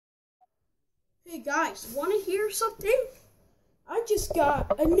Hey guys, want to hear something? I just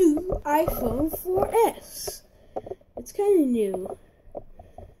got a new iPhone 4S. It's kind of new.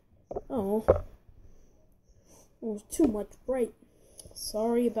 Oh, it was too much bright.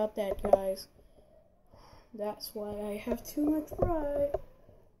 Sorry about that, guys. That's why I have too much bright.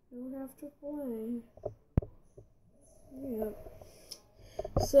 Don't have to play. Yep.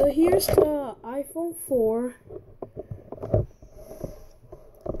 So here's the iPhone 4.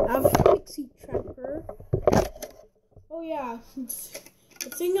 I have a Pixie tracker. Oh yeah, the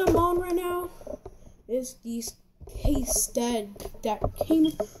thing I'm on right now is these case that came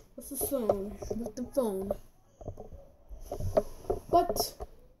with the phone. But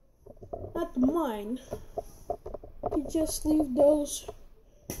not mine. You just leave those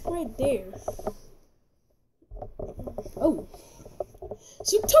right there. Oh.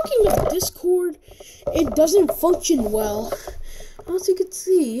 So talking about Discord, it doesn't function well. As you can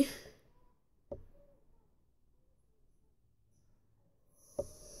see.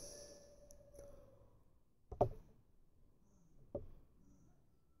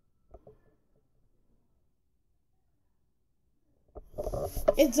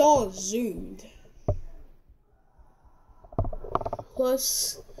 It's all zoomed.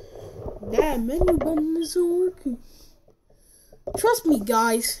 Plus, that menu button isn't working. Trust me,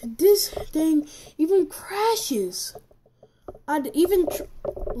 guys, this thing even crashes.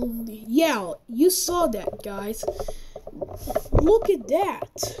 Yeah, you saw that, guys. Look at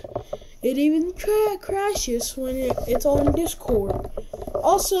that. It even crashes when it's on Discord.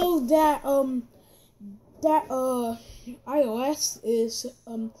 Also, that iOS is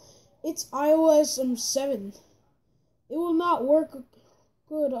it's iOS 7. It will not work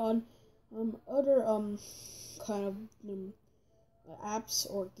good on other kind of apps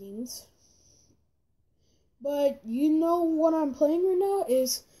or games. But you know what I'm playing right now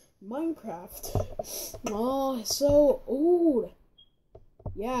is Minecraft. Oh, it's so old.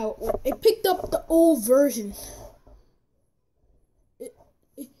 Yeah, it picked up the old version. It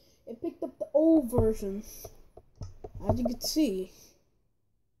picked up the old version. As you can see.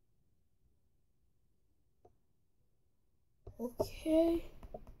 Okay.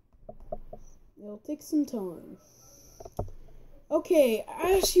 It'll take some time. Okay,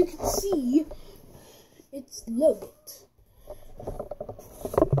 as you can see, it's loaded.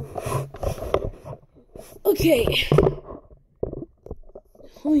 Okay.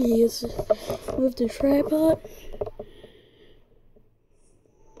 Oh yes. Move the tripod.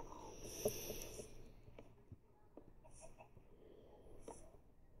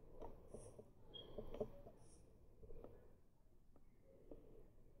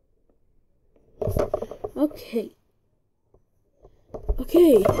 Okay.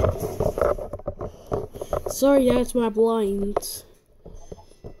 Okay. Sorry, that's my blinds.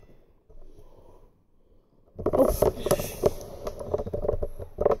 Oh.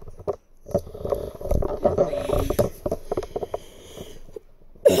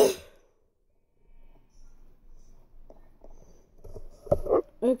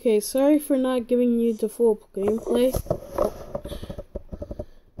 Okay, sorry for not giving you the full gameplay.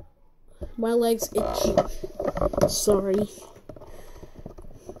 My leg's itchy. Sorry.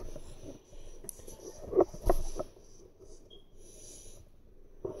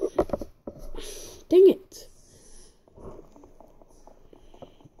 Dang it.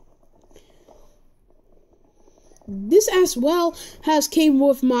 This as well has came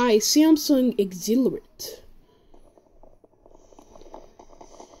with my Samsung Exhilarate.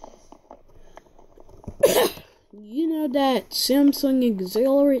 You know that Samsung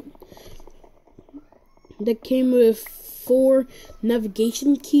Exhilarate that came with 4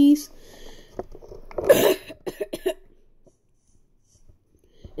 navigation keys?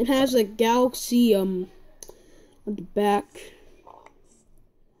 It has a Galaxy on the back.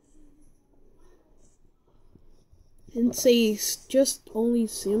 It says just only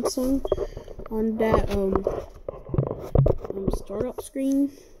Samsung on that startup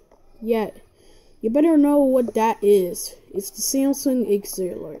screen. Yeah, you better know what that is. It's the Samsung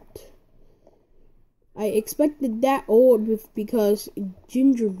Exhilarate. I expected that old because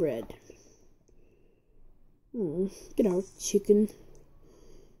gingerbread. Get out, chicken.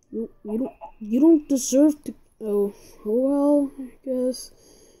 You don't deserve to. Oh well, I guess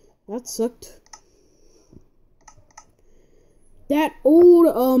that sucked. That old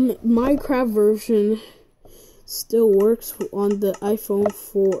Minecraft version still works on the iPhone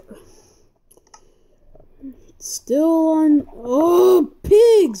 4. Still on. Oh,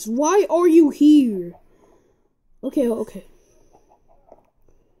 pigs! Why are you here? Okay.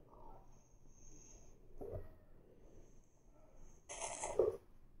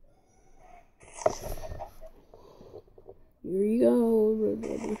 Here you go.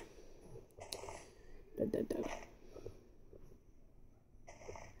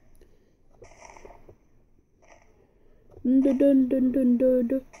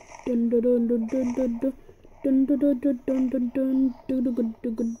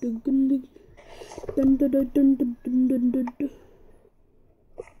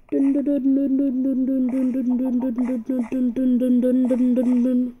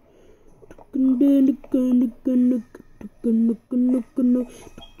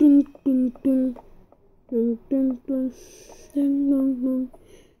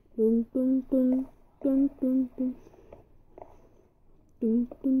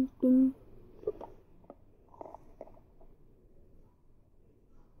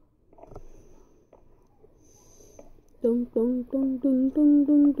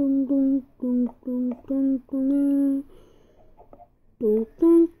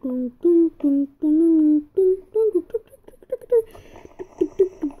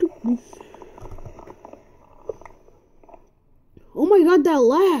 Oh my god, that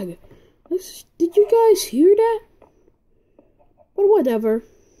lag! Did you guys hear that? But whatever.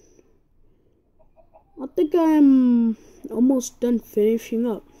 I think I'm almost done finishing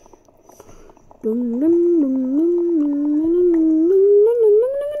up.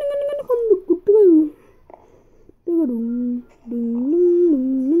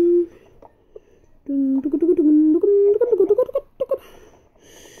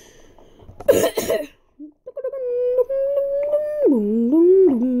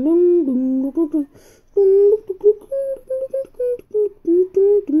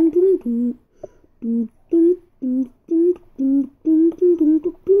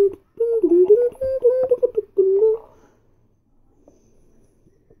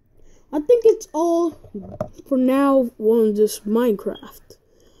 I think it's all for now on this Minecraft.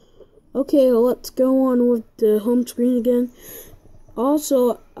 Okay, let's go on with the home screen again.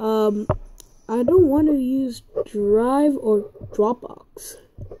 Also, I don't want to use Drive or Dropbox.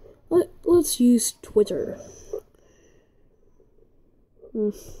 Let's use Twitter.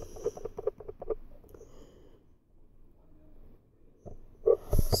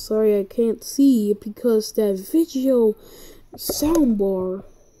 Sorry, I can't see because that video soundbar.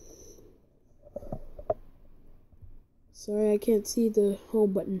 Sorry, I can't see the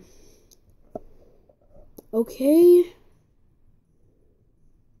home button. Okay.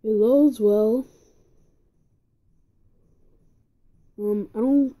 It loads well. I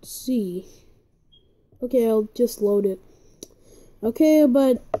don't see. Okay, I'll just load it. Okay,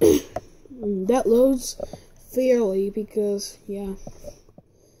 but that loads fairly because, yeah.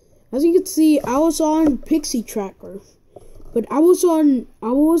 As you can see, I was on Pixie Tracker, but I wasn't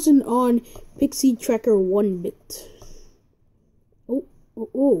on Pixie Tracker 1-bit.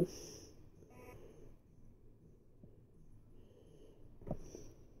 Oh.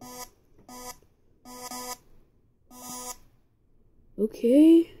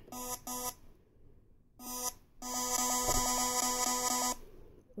 Okay.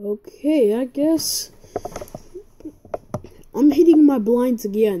 Okay, I guess I'm hitting my blinds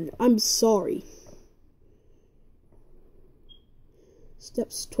again. I'm sorry.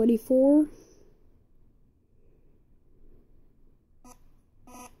 Steps 24.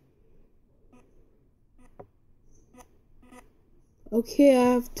 Okay,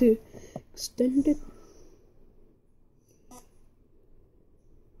 I have to extend it.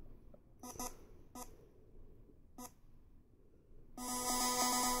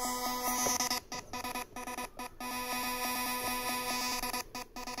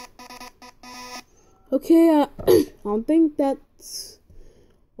 Okay, I don't think that's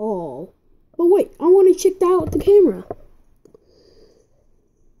all. But wait, I want to check out the camera.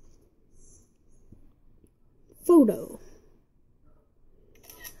 Photo.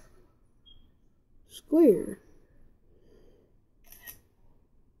 Square.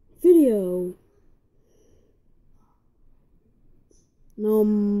 Video. No,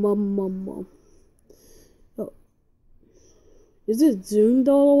 Oh. Is it zoomed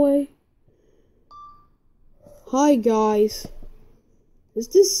all the way? Hi guys. Is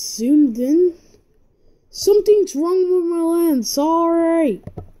this zoomed in? Something's wrong with my lens. Sorry.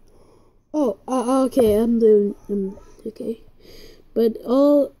 Oh, okay. Okay. But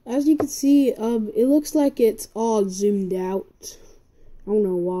as you can see, it looks like it's all zoomed out. I don't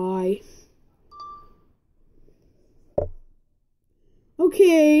know why.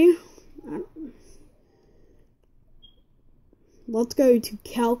 Okay. Let's go to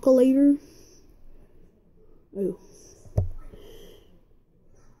calculator. Oh.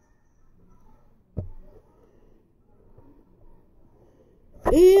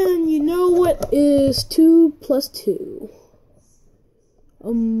 And you know what is 2 plus 2?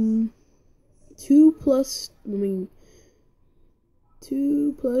 2 plus,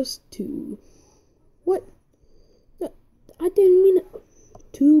 2 plus 2. What? I didn't mean it.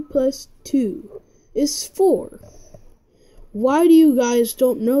 2 plus 2 is 4. Why do you guys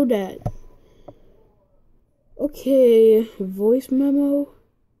don't know that? Okay, voice memo.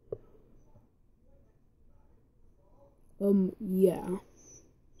 Yeah.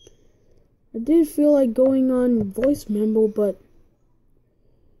 I did feel like going on voice memo, but...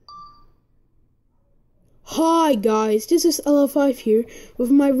 Hi guys, this is LF5 here with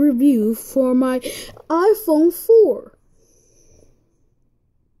my review for my iPhone 4.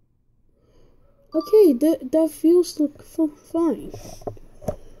 Okay, that feels like fine.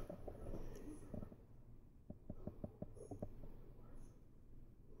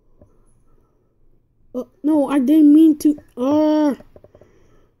 No, I didn't mean to.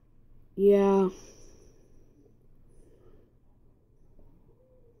 Yeah.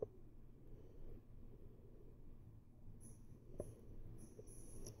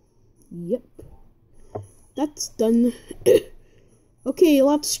 Yep. That's done. Okay,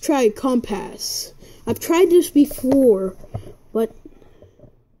 let's try compass. I've tried this before, but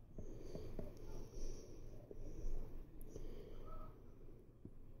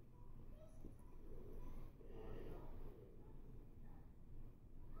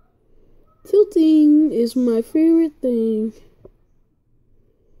tilting is my favorite thing.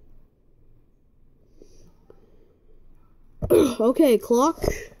 Okay, clock.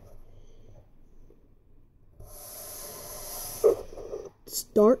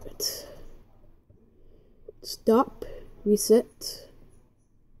 Start. Stop. Reset.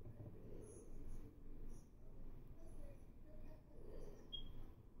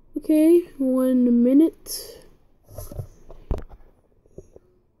 Okay, 1 minute.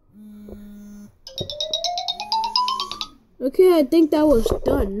 Okay, I think that was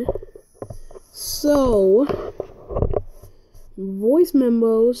done. So, voice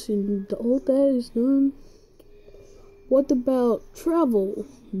memos and all that is done. What about travel?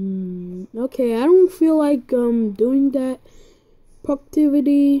 Okay, I don't feel like doing that.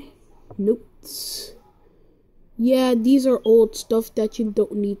 Productivity, notes. Yeah, these are old stuff that you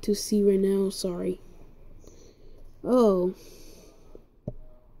don't need to see right now. Sorry. Oh.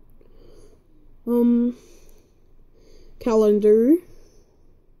 Calendar.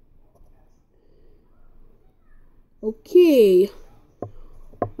 Okay.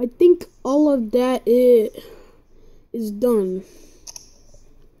 I think all of that is done.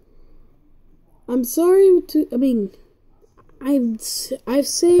 I'm sorry to, I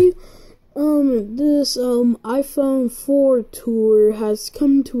say this iPhone 4 tour has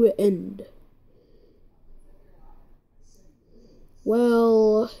come to an end.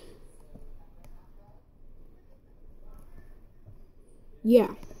 Well,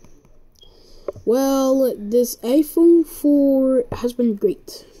 yeah. Well, this iPhone 4 has been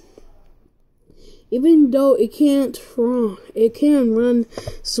great. Even though it can run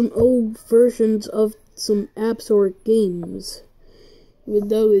some old versions of some apps or games. Even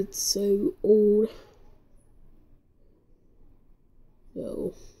though it's so old.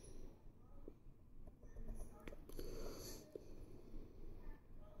 So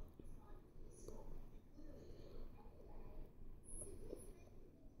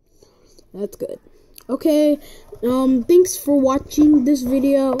that's good. Okay, thanks for watching this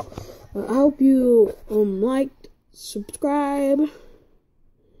video. I hope you liked, subscribe,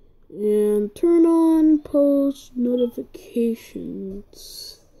 and turn on post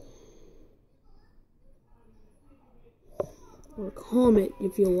notifications. Or comment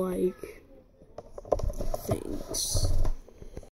if you like. Thanks.